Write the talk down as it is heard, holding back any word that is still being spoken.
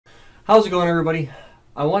How's it going, everybody?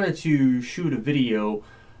 I wanted to shoot a video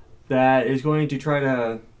that is going to try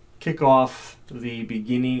to kick off the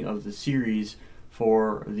beginning of the series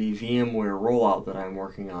for the VMware rollout that I'm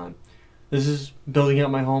working on. This is building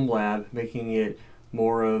up my home lab, making it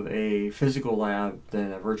more of a physical lab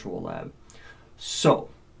than a virtual lab. So,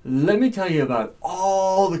 let me tell you about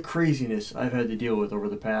all the craziness I've had to deal with over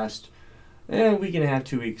the past week and a half,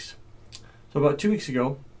 2 weeks. So about 2 weeks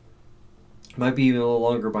ago, might be even a little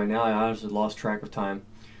longer by now, I honestly lost track of time.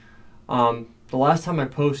 The last time I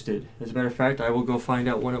posted, as a matter of fact, I will go find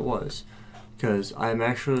out when it was, because I'm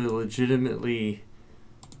actually legitimately,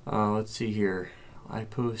 let's see here, I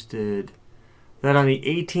posted that on the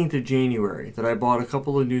 18th of January, that I bought a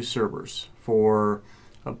couple of new servers for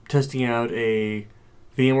testing out a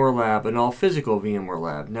VMware lab, an all physical VMware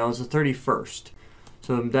lab. Now it's the 31st,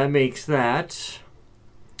 so that makes that,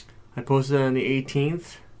 I posted that on the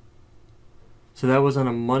 18th. So that was on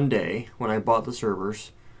a Monday when I bought the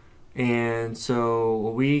servers. And so a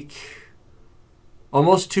week,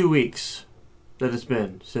 almost 2 weeks that it's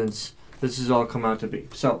been since this has all come out to be.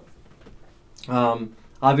 So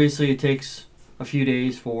obviously it takes a few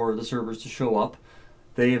days for the servers to show up.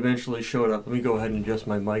 They eventually showed up. Let me go ahead and adjust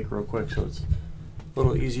my mic real quick so it's a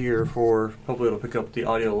little easier for, hopefully it'll pick up the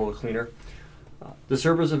audio a little cleaner. The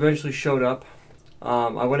servers eventually showed up.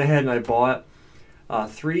 I went ahead and I bought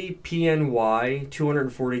 3 PNY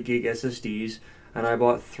 240 gig SSDs, and I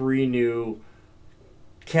bought 3 new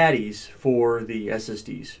caddies for the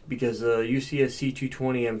SSDs because the UCS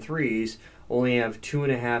C220 M3s only have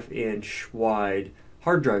 2.5 inch wide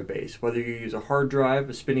hard drive base. Whether you use a hard drive,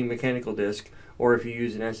 a spinning mechanical disk, or if you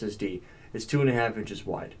use an SSD, it's 2.5 inches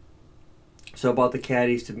wide. So I bought the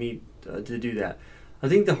caddies to do that. I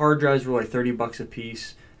think the hard drives were like 30 bucks a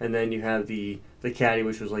piece, and then you have the caddy,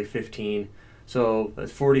 which was like 15. So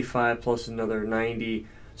that's 45 plus another 90.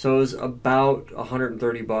 So it was about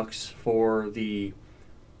 130 bucks for the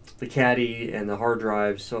caddy and the hard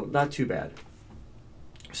drives. So not too bad.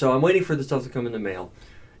 So I'm waiting for the stuff to come in the mail,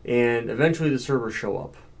 and eventually the servers show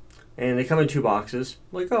up, and they come in 2 boxes.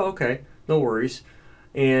 I'm like, oh, okay, no worries.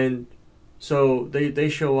 And so they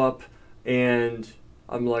show up, and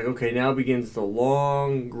I'm like, okay, now begins the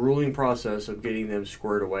long, grueling process of getting them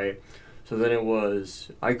squared away. So then it was,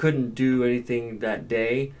 I couldn't do anything that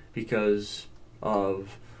day because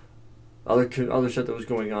of other stuff that was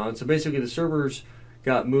going on. So basically the servers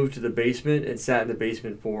got moved to the basement and sat in the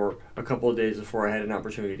basement for a couple of days before I had an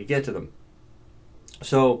opportunity to get to them.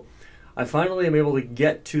 So I finally am able to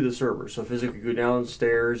get to the servers. So physically go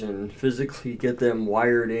downstairs and physically get them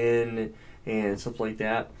wired in and stuff like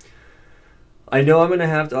that. I know I'm going to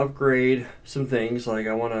have to upgrade some things, like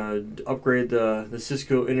I want to upgrade the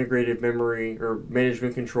Cisco integrated memory or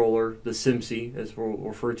management controller, the SIMC, as we'll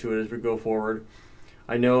refer to it as we go forward.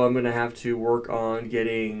 I know I'm going to have to work on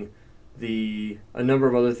getting a number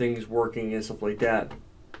of other things working and stuff like that.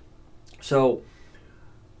 So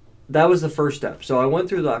that was the first step. So I went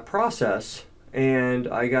through that process, and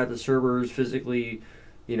I got the servers physically,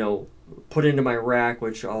 put into my rack,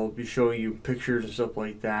 which I'll be showing you pictures and stuff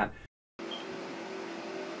like that.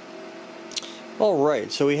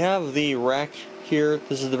 Alright, so we have the rack here.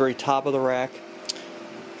 This is the very top of the rack.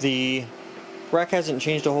 The rack hasn't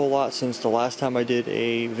changed a whole lot since the last time I did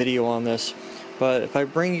a video on this, but if I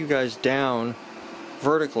bring you guys down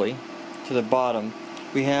vertically to the bottom,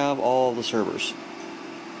 we have all of the servers.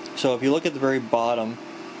 So if you look at the very bottom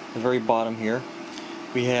here,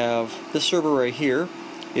 we have this server right here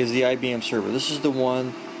is the IBM server. This is the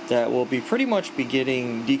one that will pretty much be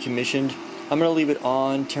getting decommissioned. I'm going to leave it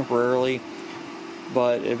on temporarily,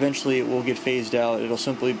 but eventually it will get phased out. It'll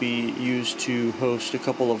simply be used to host a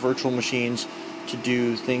couple of virtual machines to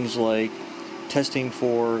do things like testing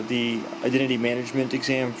for the identity management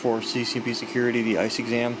exam for CCP security, the ICE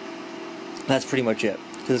exam. That's pretty much it,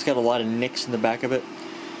 because it's got a lot of NICs in the back of it.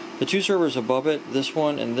 The 2 servers above it, this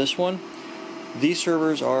one and this one, these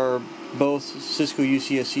servers are both Cisco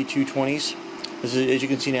UCS C220s. As you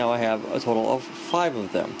can see now, I have a total of 5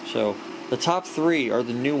 of them. So the top 3 are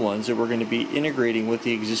the new ones that we're going to be integrating with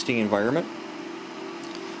the existing environment.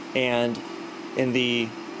 And in the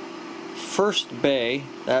first bay,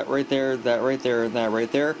 that right there, that right there, and that right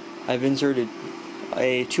there, I've inserted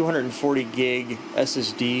a 240 gig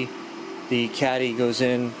SSD. The caddy goes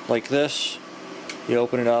in like this. You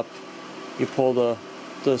open it up, you pull the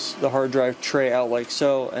hard drive tray out like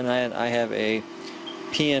so, and then I have a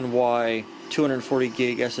PNY 240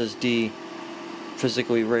 gig SSD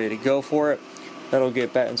physically ready to go for it. That'll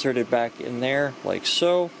get inserted back in there like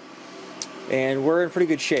so, and we're in pretty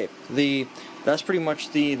good shape. That's pretty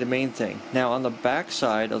much the main thing. Now on the back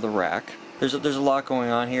side of the rack, there's a lot going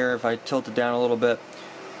on here. If I tilt it down a little bit,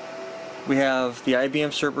 we have the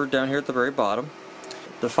IBM server down here at the very bottom,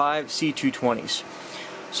 the 5 C220s.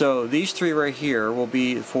 So these 3 right here will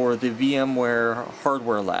be for the VMware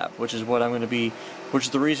hardware lab, which is what I'm going to be, which is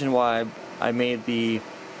the reason why I made the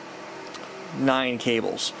 9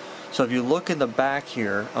 cables. So if you look in the back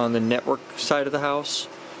here on the network side of the house,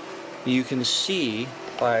 you can see,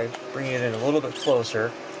 by bringing it in a little bit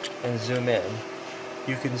closer and zoom in,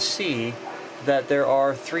 you can see that there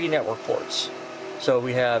are 3 network ports. So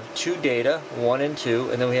we have 2 data, 1 and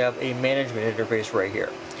 2, and then we have a management interface right here.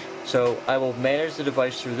 So I will manage the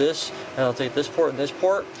device through this, and I'll take this port and this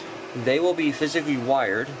port. They will be physically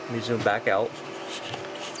wired. Let me zoom back out.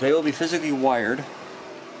 They will be physically wired,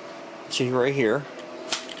 see right here,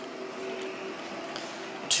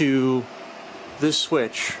 to this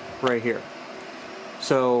switch right here.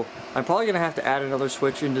 So I'm probably going to have to add another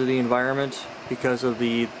switch into the environment because of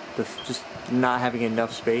the just not having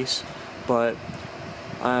enough space, but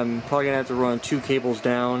I'm probably going to have to run 2 cables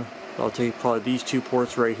down. I'll take probably these 2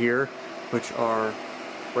 ports right here, which are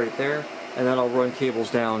right there, and then I'll run cables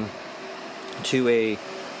down to a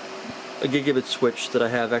gigabit switch that I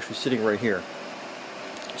have actually sitting right here.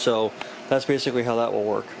 So that's basically how that will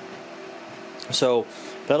work. So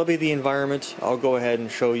that'll be the environment. I'll go ahead and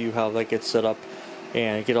show you how that gets set up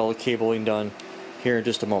and get all the cabling done here in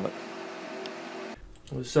just a moment.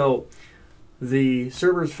 So the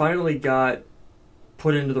servers finally got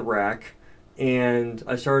put into the rack, and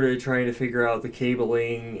I started trying to figure out the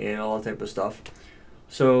cabling and all that type of stuff.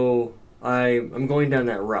 So I'm going down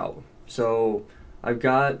that route. So I've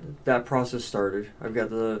got that process started. I've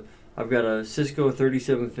got a Cisco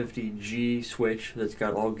 3750G switch that's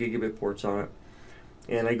got all gigabit ports on it,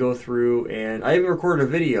 and I go through and I even recorded a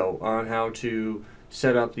video on how to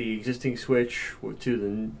set up the existing switch to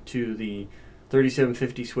the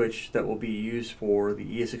 3750 switch that will be used for the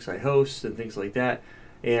ESXi hosts and things like that.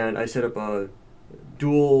 And I set up a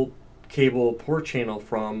dual cable port channel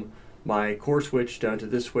from my core switch down to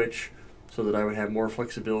this switch so that I would have more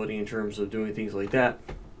flexibility in terms of doing things like that.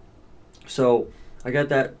 So I got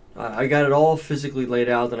that. I got it all physically laid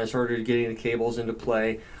out. Then I started getting the cables into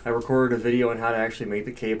play. I recorded a video on how to actually make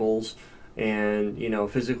the cables, and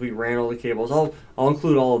physically ran all the cables. I'll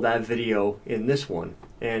include all of that video in this one,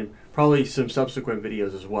 and probably some subsequent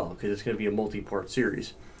videos as well, because it's going to be a multi-part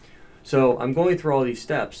series. So I'm going through all these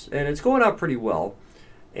steps, and it's going out pretty well.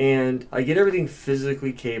 And I get everything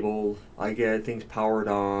physically cabled. I get things powered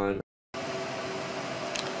on.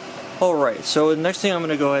 Alright, so the next thing I'm going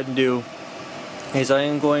to go ahead and do is I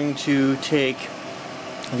am going to take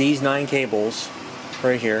these 9 cables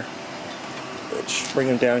right here, which bring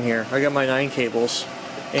them down here. I got my 9 cables,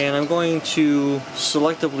 and I'm going to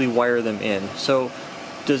selectively wire them in. So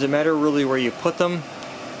does it matter really where you put them?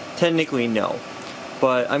 Technically no,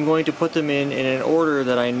 but I'm going to put them in an order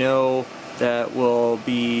that I know that will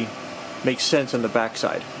make sense on the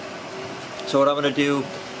backside. So what I'm going to do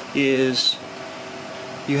is,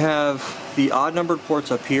 you have the odd numbered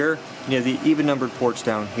ports up here, and you have the even numbered ports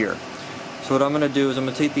down here. So what I'm going to do is I'm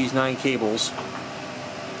going to take these 9 cables,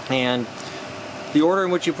 and the order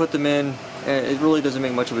in which you put them in, it really doesn't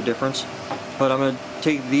make much of a difference, but I'm going to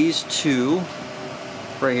take these 2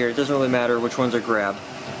 right here. It doesn't really matter which ones I grab,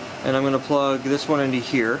 and I'm going to plug this one into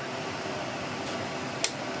here.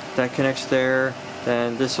 That connects there,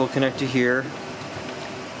 then this will connect to here,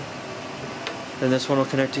 then this one will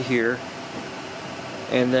connect to here,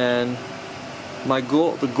 and then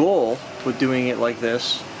the goal with doing it like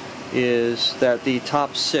this is that the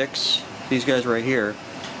top 6, these guys right here,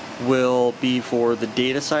 will be for the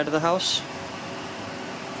data side of the house,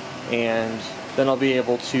 and then I'll be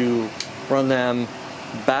able to run them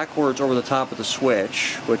backwards over the top of the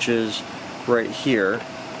switch, which is right here.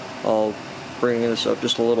 I'll bring this up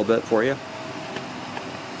just a little bit for you,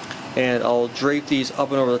 and I'll drape these up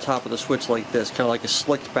and over the top of the switch like this, kind of like a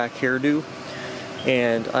slicked back hairdo,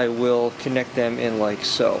 and I will connect them in like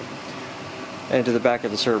so, and to the back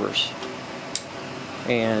of the servers,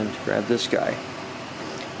 and grab this guy.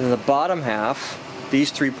 And the bottom half,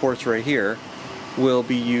 these 3 ports right here, will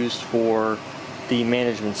be used for the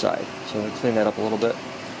management side. So I'm going to clean that up a little bit.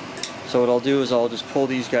 So what I'll do is I'll just pull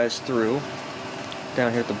these guys through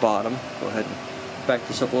down here at the bottom. Go ahead and back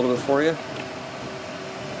this up a little bit for you.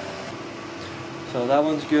 So that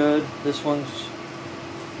one's good, this one's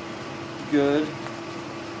good,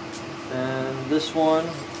 then this one,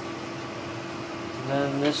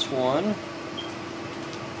 then this one,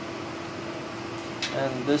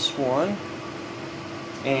 and this one,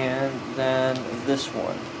 and then this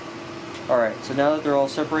one. Alright, so now that they're all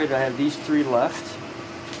separated, I have these 3 left.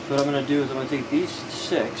 So what I'm going to do is I'm going to take these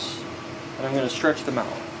 6, and I'm going to stretch them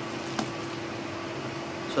out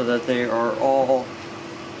so that they are all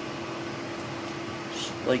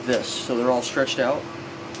like this, so they're all stretched out.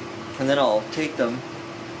 And then I'll take them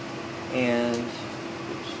and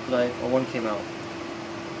one came out,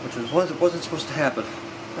 which wasn't supposed to happen.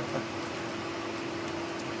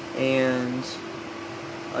 And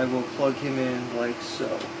I will plug him in like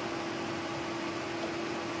so.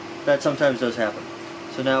 That sometimes does happen.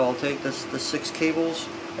 So now I'll take the 6 cables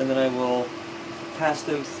and then I will pass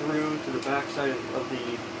them through to the back side of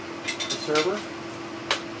the server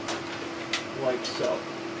like so.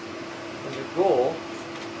 And the goal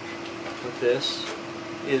with this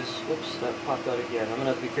is, whoops, that popped out again. I'm going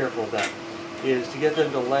to have to be careful of that. Is to get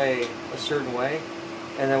them to lay a certain way.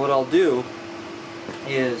 And then what I'll do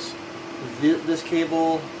is this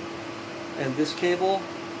cable and this cable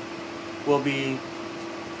will be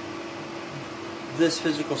this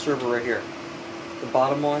physical server right here, the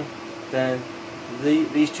bottom one. Then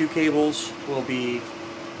these 2 cables will be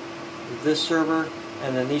this server,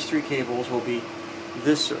 and then these 3 cables will be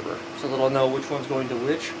this server, so that I'll know which one's going to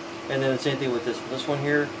which. And then the same thing with this one. This one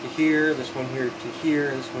here to here, this one here to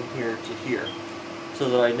here, this one here to here. So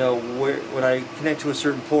that I know when I connect to a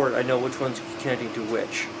certain port, I know which one's connecting to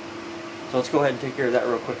which. So let's go ahead and take care of that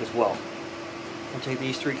real quick as well. I'll take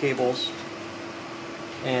these 3 cables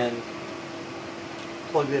and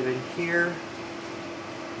plug them in here.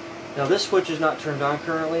 Now this switch is not turned on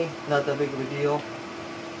currently, not that big of a deal.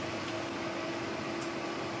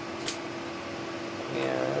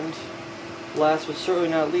 And last but certainly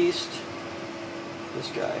not least, this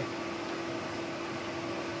guy.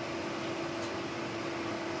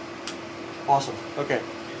 Awesome. Okay.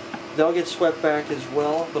 They'll get swept back as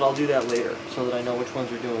well, but I'll do that later so that I know which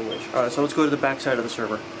ones are doing which. Alright, so let's go to the back side of the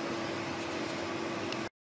server.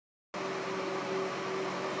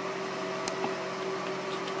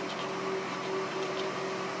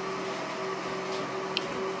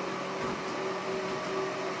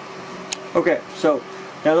 Okay, so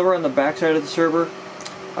now that we're on the back side of the server,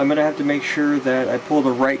 I'm going to have to make sure that I pull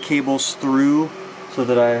the right cables through so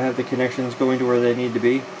that I have the connections going to where they need to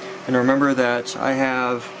be. And remember that I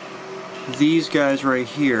have these guys right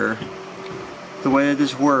here. The way that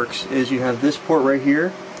this works is you have this port right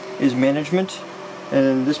here is management, and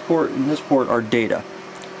then this port and this port are data.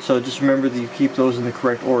 So just remember that you keep those in the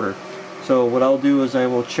correct order. So what I'll do is I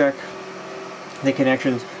will check the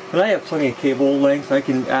connections. And I have plenty of cable length. I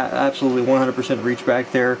can absolutely 100% reach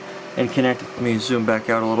back there and connect. Let me zoom back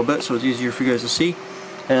out a little bit so it's easier for you guys to see.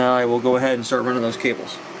 And I will go ahead and start running those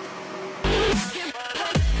cables.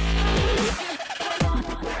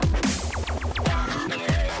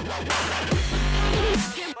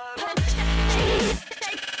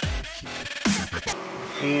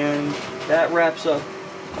 And that wraps up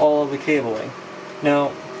all of the cabling.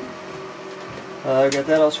 Now, I got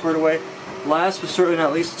that all squared away. Last but certainly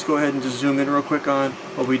not least, let's go ahead and just zoom in real quick on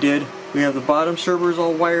what we did. We have the bottom servers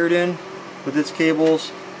all wired in with its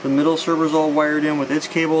cables, the middle servers all wired in with its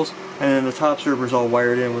cables, and then the top servers all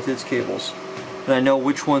wired in with its cables. And I know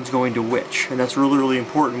which one's going to which, and that's really, really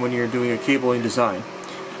important when you're doing a cabling design.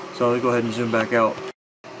 So I'll go ahead and zoom back out.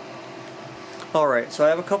 Alright, so I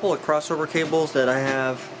have a couple of crossover cables that I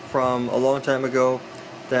have from a long time ago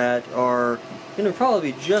that are going to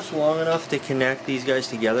probably be just long enough to connect these guys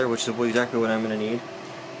together, which is exactly what I'm going to need.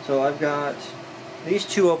 So I've got these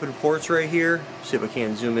 2 open ports right here. See if I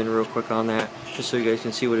can zoom in real quick on that, just so you guys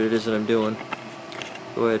can see what it is that I'm doing.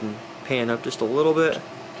 Go ahead and pan up just a little bit.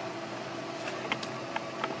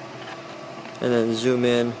 And then zoom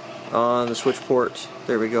in on the switch port.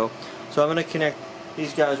 There we go. So I'm going to connect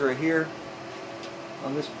these guys right here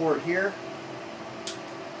on this port here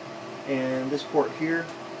and this port here.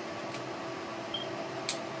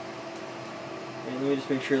 And let me just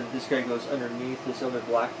make sure that this guy goes underneath this other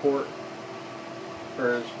black port,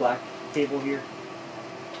 or this black cable here.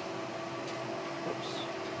 Oops.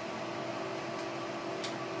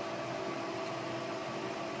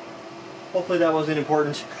 Hopefully that wasn't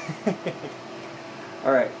important.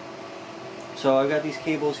 Alright, so I've got these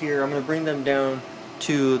cables here. I'm going to bring them down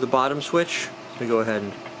to the bottom switch. So go ahead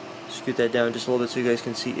and scoot that down just a little bit so you guys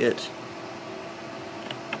can see it.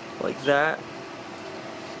 Like that.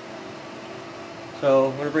 So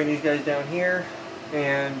I'm going to bring these guys down here,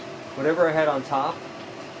 and whatever I had on top,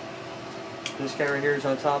 this guy right here is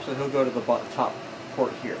on top, so he'll go to the top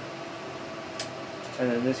port here.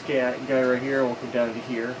 And then this guy right here will come down to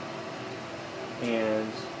here,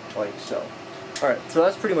 and like so. Alright, so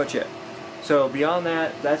that's pretty much it. So beyond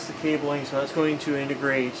that, that's the cabling, so that's going to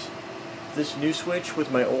integrate this new switch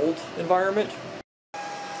with my old environment.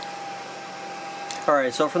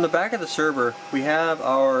 Alright, so from the back of the server, we have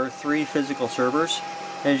our 3 physical servers.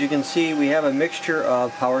 As you can see, we have a mixture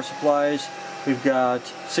of power supplies. We've got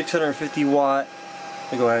 650 watt.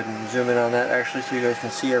 Let me go ahead and zoom in on that actually so you guys can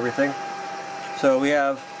see everything. So we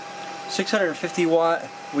have 650 watt,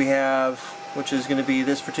 we have, which is going to be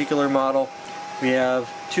this particular model. We have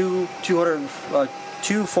two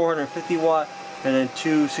 450 watt and then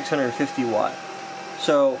 2 650 watt.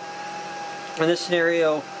 So in this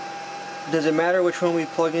scenario, does it matter which one we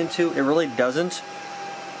plug into? It really doesn't.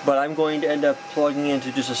 But I'm going to end up plugging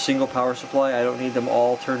into just a single power supply. I don't need them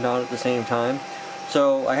all turned on at the same time.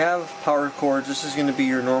 So I have power cords. This is going to be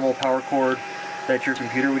your normal power cord that your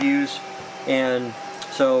computer would use. And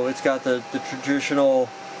so it's got the traditional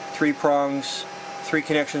 3 prongs, 3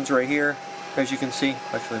 connections right here, as you can see.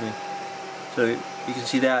 Actually, so you can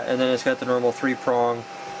see that. And then it's got the normal 3 prong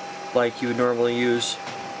like you would normally use.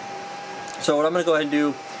 So what I'm going to go ahead and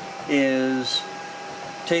do is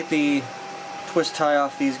take the twist tie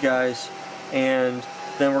off these guys, and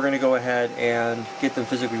then we're going to go ahead and get them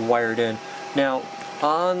physically wired in. Now,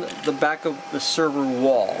 on the back of the server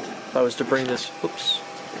wall, if I was to bring this,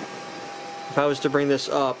 if I was to bring this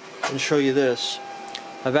up and show you this,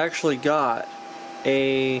 I've actually got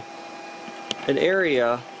an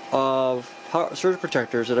area of surge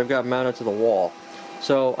protectors that I've got mounted to the wall.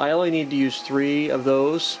 So I only need to use 3 of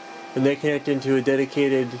those, and they connect into a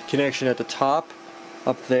dedicated connection at the top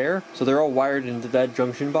up there. So they're all wired into that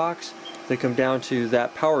junction box. They come down to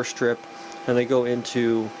that power strip and they go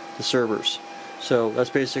into the servers. So that's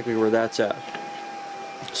basically where that's at.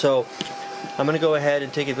 So I'm going to go ahead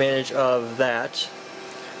and take advantage of that.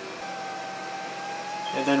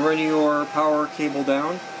 And then run your power cable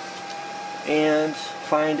down and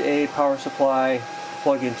find a power supply to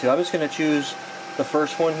plug into. I'm just going to choose the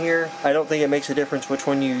first one here. I don't think it makes a difference which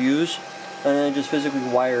one you use. And then just physically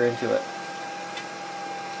wire into it.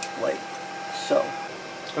 Like so.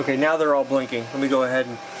 Okay, now they're all blinking. Let me go ahead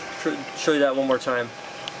and show you that one more time.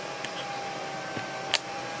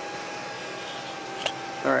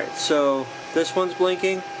 Alright, so this one's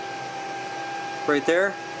blinking right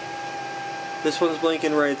there. This one's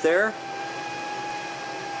blinking right there.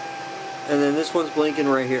 And then this one's blinking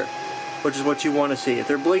right here, which is what you want to see. If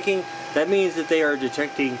they're blinking, that means that they are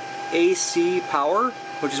detecting AC power,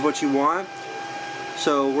 which is what you want.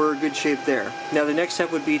 So we're in good shape there. Now the next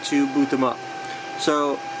step would be to boot them up.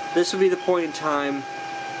 So this would be the point in time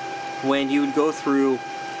when you would go through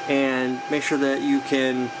and make sure that you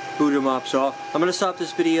can boot them up. So I'm going to stop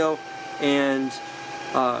this video and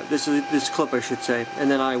this clip I should say, and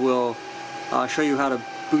then I will show you how to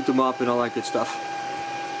boot them up and all that good stuff.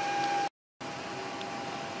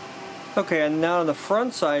 Okay, and now on the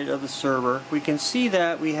front side of the server we can see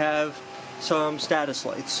that we have some status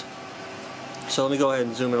lights. So let me go ahead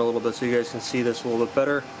and zoom in a little bit so you guys can see this a little bit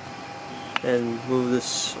better, and move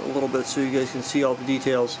this a little bit so you guys can see all the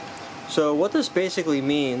details. So what this basically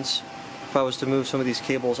means, if I was to move some of these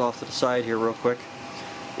cables off to the side here real quick,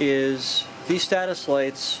 is these status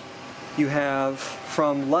lights you have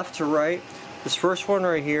from left to right. This first one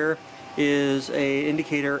right here is an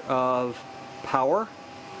indicator of power.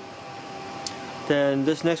 Then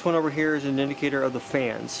this next one over here is an indicator of the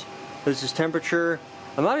fans. This is temperature.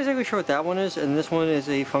 I'm not exactly sure what that one is, and this one is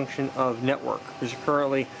a function of network.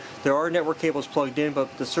 There are network cables plugged in,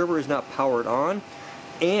 but the server is not powered on.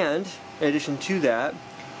 And in addition to that,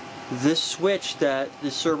 this switch that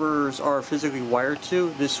the servers are physically wired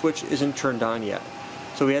to, this switch isn't turned on yet.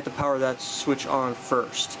 So we have to power that switch on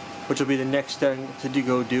first, which will be the next thing to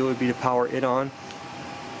go do, would be to power it on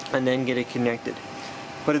and then get it connected.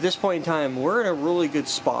 But at this point in time, we're in a really good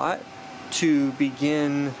spot to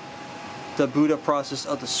begin the boot up process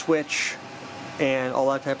of the switch and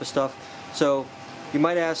all that type of stuff. So you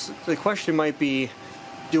might ask, the question might be,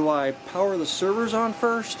 do I power the servers on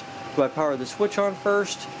first? Do I power the switch on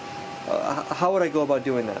first? How would I go about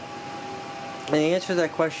doing that? And the answer to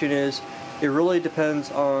that question is, it really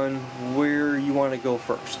depends on where you want to go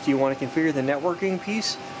first. Do you want to configure the networking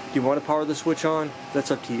piece? Do you want to power the switch on?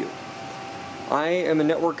 That's up to you. I am a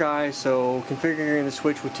network guy, so configuring the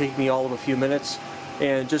switch would take me all of a few minutes.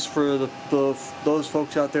 And just for those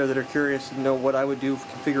folks out there that are curious to know what I would do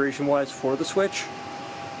configuration-wise for the switch,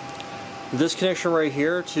 this connection right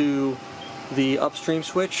here to the upstream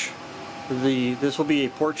switch, this will be a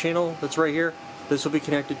port channel that's right here. This will be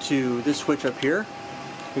connected to this switch up here.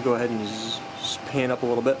 Let me go ahead and just pan up a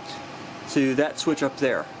little bit to that switch up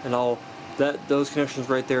there, and those connections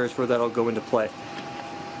right there is where that'll go into play.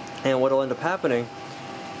 And what will end up happening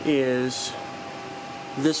is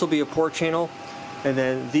this will be a port channel, and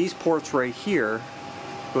then these ports right here,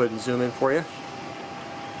 go ahead and zoom in for you.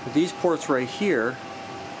 these ports right here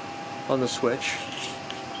on the switch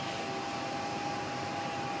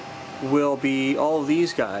will be all of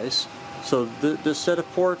these guys. So this set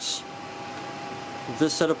of ports,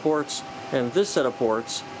 this set of ports, and this set of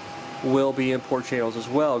ports will be in port channels as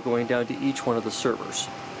well, going down to each one of the servers.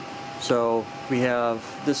 So we have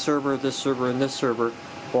this server, and this server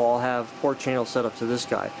will all have port channels set up to this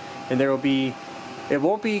guy. And there will be, it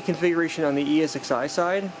won't be configuration on the ESXi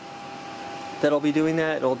side that'll be doing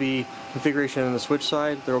that. It'll be configuration on the switch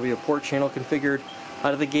side. There will be a port channel configured.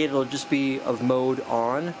 Out of the gate, it'll just be of mode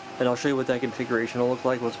on, and I'll show you what that configuration will look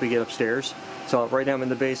like once we get upstairs. So right now I'm in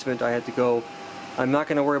the basement. I had to go. I'm not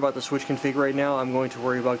going to worry about the switch config right now. I'm going to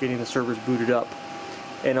worry about getting the servers booted up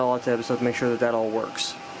and all that type of stuff to make sure that that all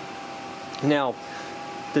works. Now,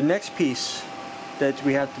 the next piece that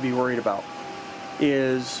we have to be worried about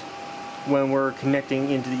is when we're connecting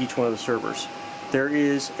into each one of the servers. There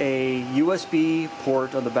is a USB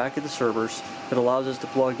port on the back of the servers that allows us to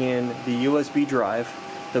plug in the USB drive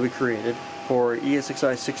that we created for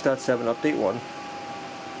ESXi 6.7 Update 1,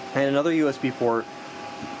 and another USB port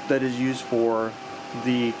that is used for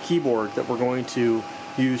the keyboard that we're going to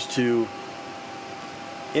use to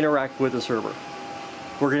interact with the server.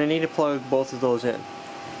 We're going to need to plug both of those in.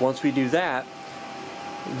 Once we do that,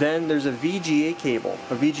 then there's a VGA cable,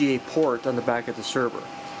 a VGA port on the back of the server.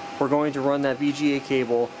 We're going to run that VGA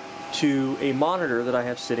cable to a monitor that I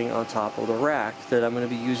have sitting on top of the rack that I'm going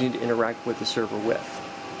to be using to interact with the server with.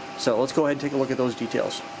 So let's go ahead and take a look at those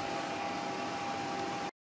details.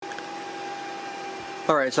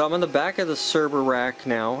 Alright, so I'm on the back of the server rack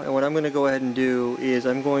now, and what I'm going to go ahead and do is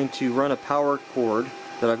I'm going to run a power cord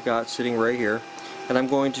that I've got sitting right here, and I'm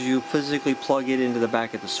going to physically plug it into the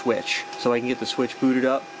back of the switch so I can get the switch booted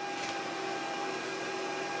up.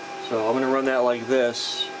 So I'm going to run that like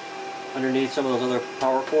this underneath some of those other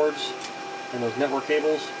power cords and those network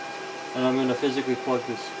cables, and I'm going to physically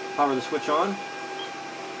power the switch on.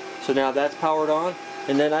 So now that's powered on,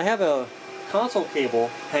 and then I have a console cable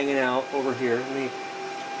hanging out over here. Let me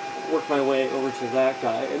work my way over to that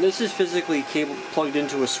guy, and this is physically plugged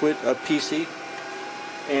into a PC,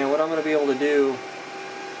 and what I'm going to be able to do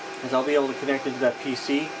is I'll be able to connect into that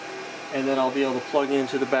PC, and then I'll be able to plug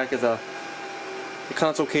into the back of the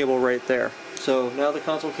console cable right there. So now the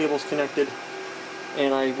console cable is connected,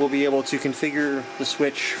 and I will be able to configure the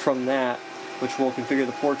switch from that, which will configure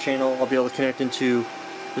the port channel. I'll be able to connect into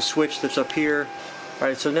the switch that's up here.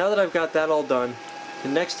 Alright, so now that I've got that all done, the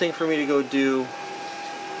next thing for me to go do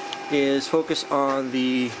is focus on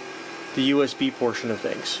the USB portion of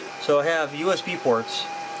things. So I have USB ports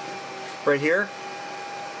right here,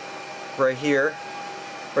 right here,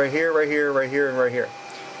 right here, right here, right here, and right here.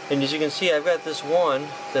 And as you can see, I've got this one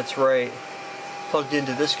that's right plugged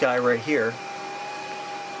into this guy right here.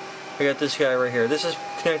 I got this guy right here. This is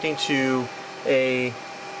connecting to a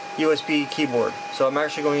USB keyboard. So I'm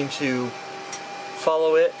actually going to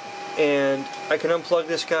follow it, and I can unplug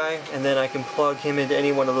this guy, and then I can plug him into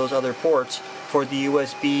any one of those other ports for the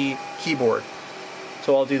USB keyboard.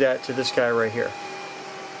 So I'll do that to this guy right here.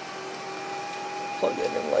 Plug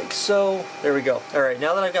it in like so. There we go. Alright,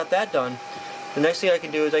 now that I've got that done, the next thing I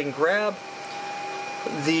can do is I can grab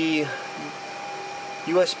the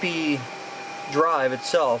USB drive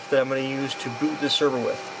itself that I'm going to use to boot this server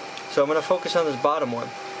with. So I'm going to focus on this bottom one.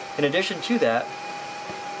 In addition to that,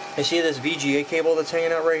 I see this VGA cable that's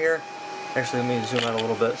hanging out right here. Actually, let me zoom out a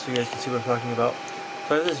little bit so you guys can see what I'm talking about.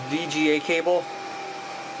 So I have this VGA cable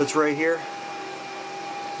that's right here,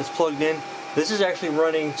 that's plugged in. This is actually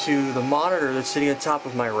running to the monitor that's sitting on top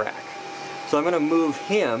of my rack. So I'm going to move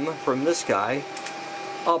him from this guy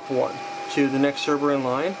up one to the next server in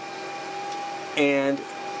line, and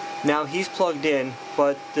now he's plugged in,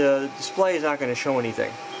 but the display is not going to show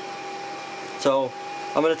anything. So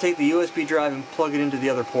I'm going to take the USB drive and plug it into the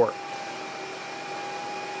other port.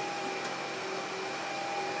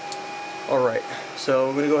 Alright, so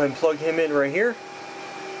I'm going to go ahead and plug him in right here.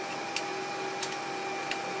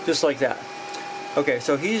 Just like that. Okay,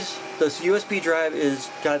 so this USB drive is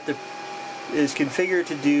configured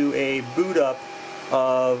to do a boot up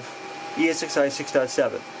of ESXi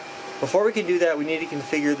 6.7. Before we can do that, we need to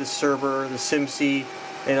configure the server, the SIMC,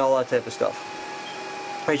 and all that type of stuff.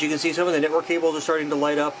 As you can see, some of the network cables are starting to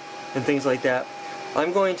light up and things like that.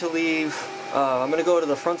 I'm going to I'm going to go to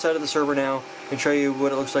the front side of the server now and show you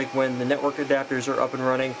what it looks like when the network adapters are up and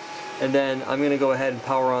running, and then I'm going to go ahead and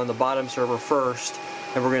power on the bottom server first,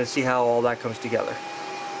 and we're going to see how all that comes together.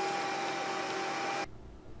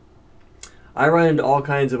 I run into all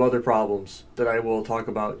kinds of other problems that I will talk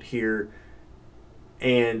about here,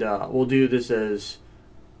 and we'll do this as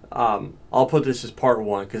I'll put this as part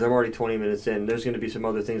one because I'm already 20 minutes in. There's going to be some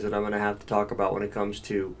other things that I'm going to have to talk about when it comes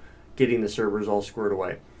to getting the servers all squared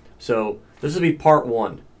away. So this will be part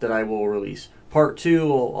one that I will release. Part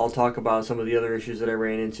two, I'll talk about some of the other issues that I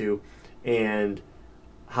ran into and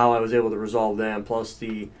how I was able to resolve them, plus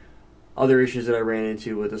the other issues that I ran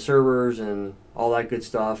into with the servers and all that good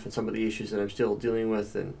stuff, and some of the issues that I'm still dealing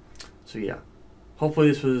with. And so yeah, hopefully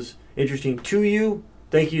this was interesting to you.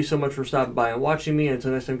 Thank you so much for stopping by and watching me. And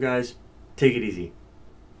until next time, guys, take it easy.